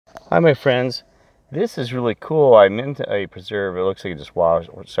Hi, my friends. This is really cool. I'm into a preserve. It looks like it just washed.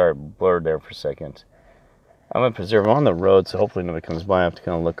 Sorry, blurred there for a second. I'm going to preserve on the road, so hopefully nobody comes by. I have to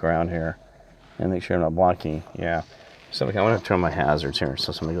kind of look around here and make sure I'm not blocking. Yeah. Somebody, I want to turn on my hazards here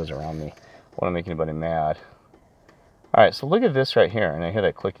so somebody goes around me. I want to make anybody mad. All right, so look at this right here. And I hear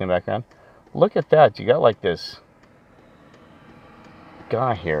that clicking in the background. Look at that. You got like this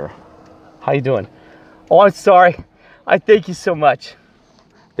guy here. How you doing? Oh, I'm sorry. I thank you so much.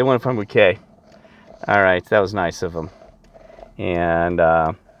 They went from bouquet. All right, that was nice of them. And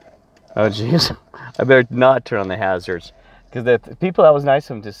oh geez, I better not turn on the hazards because the people, that was nice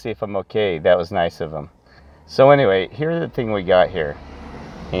of them to see if I'm okay. That was nice of them. So anyway, here's the thing we got here,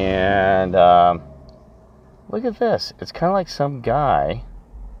 and look at this. It's kind of like some guy.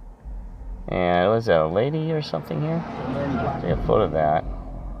 And was that a lady or something here? Take a photo of that.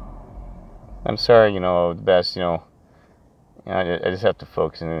 I'm sorry, the best, I just have to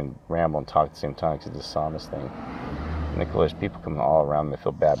focus and ramble and talk at the same time because I just saw this thing. There's people coming all around me. I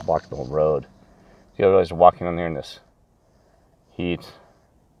feel bad blocking the whole road. You guys are walking on there in this heat.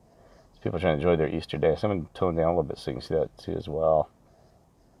 There's people trying to enjoy their Easter day. So I'm going to tone down a little bit so you can see that too as well.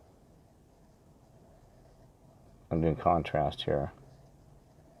 I'm doing contrast here.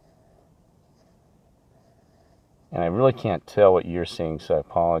 And I really can't tell what you're seeing, so I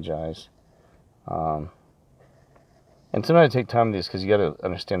apologize. And sometimes I take time with these because you got to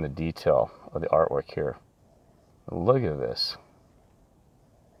understand the detail of the artwork here. Look at this.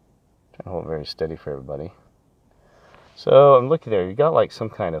 Trying to hold it very steady for everybody. So I'm looking there. You got like some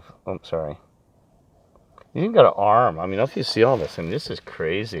kind of. Oh, sorry. You even got an arm. I mean, if you see all this, I mean, this is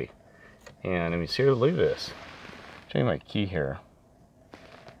crazy. And I mean, seriously, look at this. I'll show you my key here.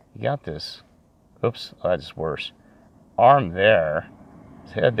 You got this. Oops, oh, that's worse. Arm there,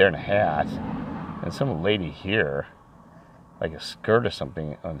 his head there, and a hat, and some lady here. Like a skirt or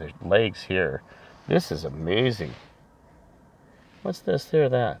something on their legs here. This is amazing. What's this there,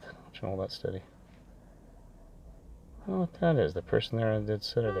 that? Try to hold that steady. I don't know what that is. The person there did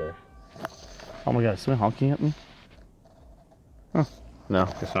sit there. Oh my God, is somebody honking at me? Huh. No,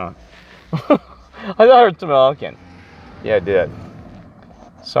 it's not. I thought I heard somebody honking. Yeah, I did.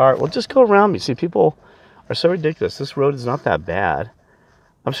 Sorry. Well, just go around me. See, people are so ridiculous. This road is not that bad.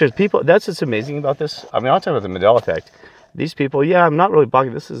 I'm sure people, that's what's amazing about this. I mean, I'll talk about the Mandela effect. These people, yeah, I'm not really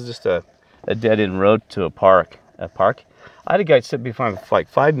blocking. This is just a dead-end road to a park. I had a guy sit behind for like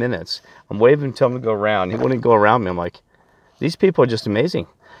 5 minutes. I'm waving, telling him to go around. He wouldn't go around me. I'm like, these people are just amazing.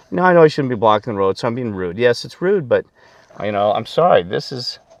 I know I shouldn't be blocking the road, so I'm being rude. Yes, it's rude, but, I'm sorry. This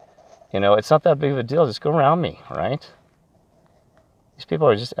is, it's not that big of a deal. Just go around me, right? These people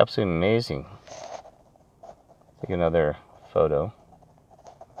are just absolutely amazing. Take another photo.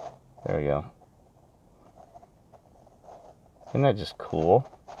 There we go. Isn't that just cool?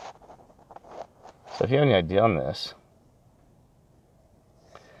 So if you have any idea on this.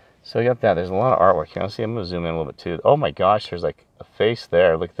 So you got that. There's a lot of artwork here. See, I'm going to zoom in a little bit too. Oh my gosh, there's like a face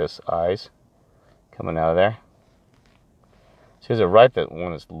there. Look at this, eyes coming out of there. See, there's a right that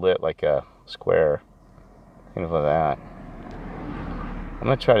one is lit like a square. Think of that. I'm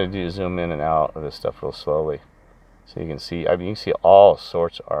going to try to zoom in and out of this stuff real slowly. So you can see, you can see all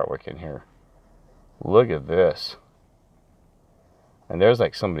sorts of artwork in here. Look at this. And there's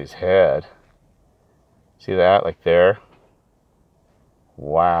like somebody's head. See that? Like there.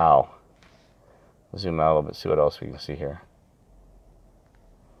 Wow. Zoom out a little bit, see what else we can see here.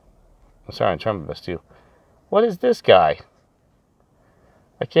 I'm sorry, I'm trying my best too. What is this guy?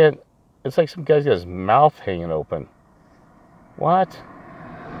 I can't. It's like some guy's got his mouth hanging open. What?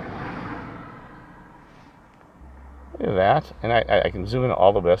 Look at that. And I can zoom in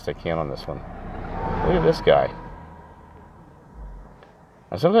all the best I can on this one. Look at this guy.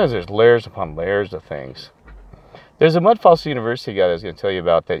 And sometimes there's layers upon layers of things. There's a Mud Fossil University guy I was going to tell you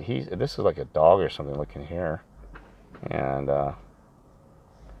about that. This is like a dog or something looking here. And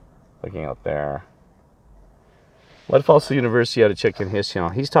looking out there. Mud Fossil University, you had to check in his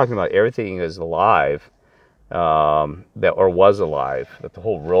channel. He's talking about everything is alive, or was alive. That the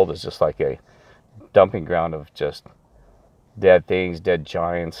whole world is just like a dumping ground of just dead things, dead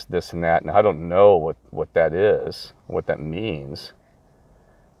giants, this and that. And I don't know what that is, what that means.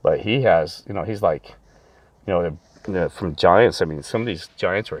 But he has, he's like, from giants. I mean, some of these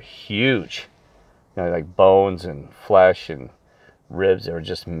giants were huge. Like bones and flesh and ribs. They were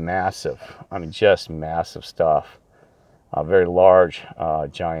just massive. I mean, just massive stuff. Very large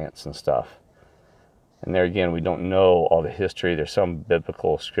giants and stuff. And there again, we don't know all the history. There's some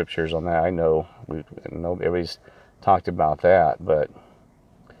biblical scriptures on that. I know everybody's talked about that, but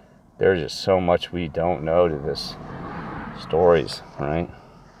there's just so much we don't know to this stories, right?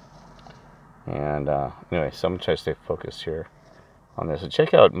 And anyway, so I'm gonna try to stay focused here on this. So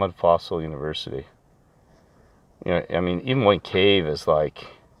check out Mud Fossil University. You know, I mean, even one cave is like,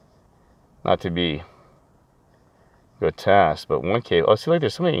 not to be grotesque, but one cave. Oh, see, like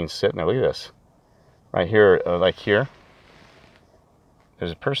there's somebody sitting there. Look at this, right here, like here.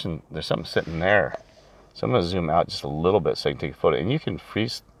 There's a person. There's something sitting there. So I'm gonna zoom out just a little bit so I can take a photo. And you can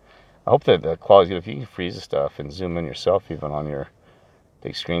freeze. I hope that the quality is good. If you can freeze the stuff and zoom in yourself, even on your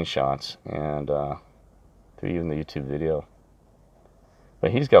take screenshots and through even the YouTube video.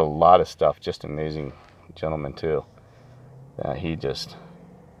 But he's got a lot of stuff. Just amazing gentleman too. That he just.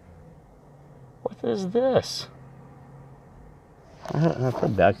 What is this? I feel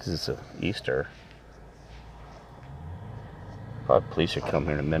bad because it's Easter. Probably police are coming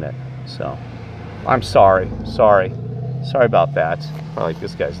here in a minute. So I'm sorry. Sorry about that. Probably like,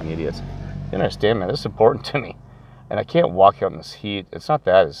 this guy's an idiot. You understand, man? This is important to me. And I can't walk out in this heat. It's not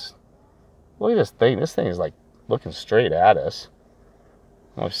that. It's, look at this thing. This thing is like looking straight at us.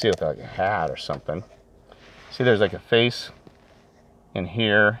 I want to see it with like a hat or something. See, there's like a face in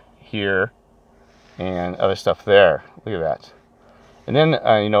here, and other stuff there. Look at that. And then,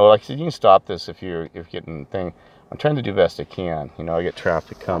 you know, like I said, you can stop this if you're getting the thing. I'm trying to do best I can. You know, I get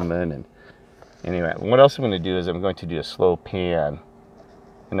traffic coming. And anyway, what else I'm going to do is I'm going to do a slow pan.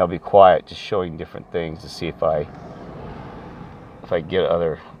 And I'll be quiet, just showing different things to see if I get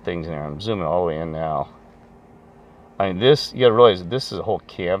other things in there. I'm zooming all the way in now. I mean, this, you got to realize this is a whole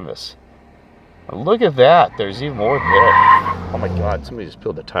canvas. Look at that. There's even more there. Oh my God, somebody just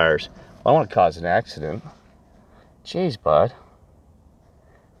peeled the tires. I don't want to cause an accident. Jeez, bud.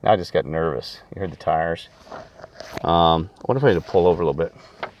 Now I just got nervous. You heard the tires. What if I had to pull over a little bit?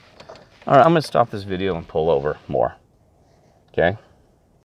 All right, I'm going to stop this video and pull over more. Okay?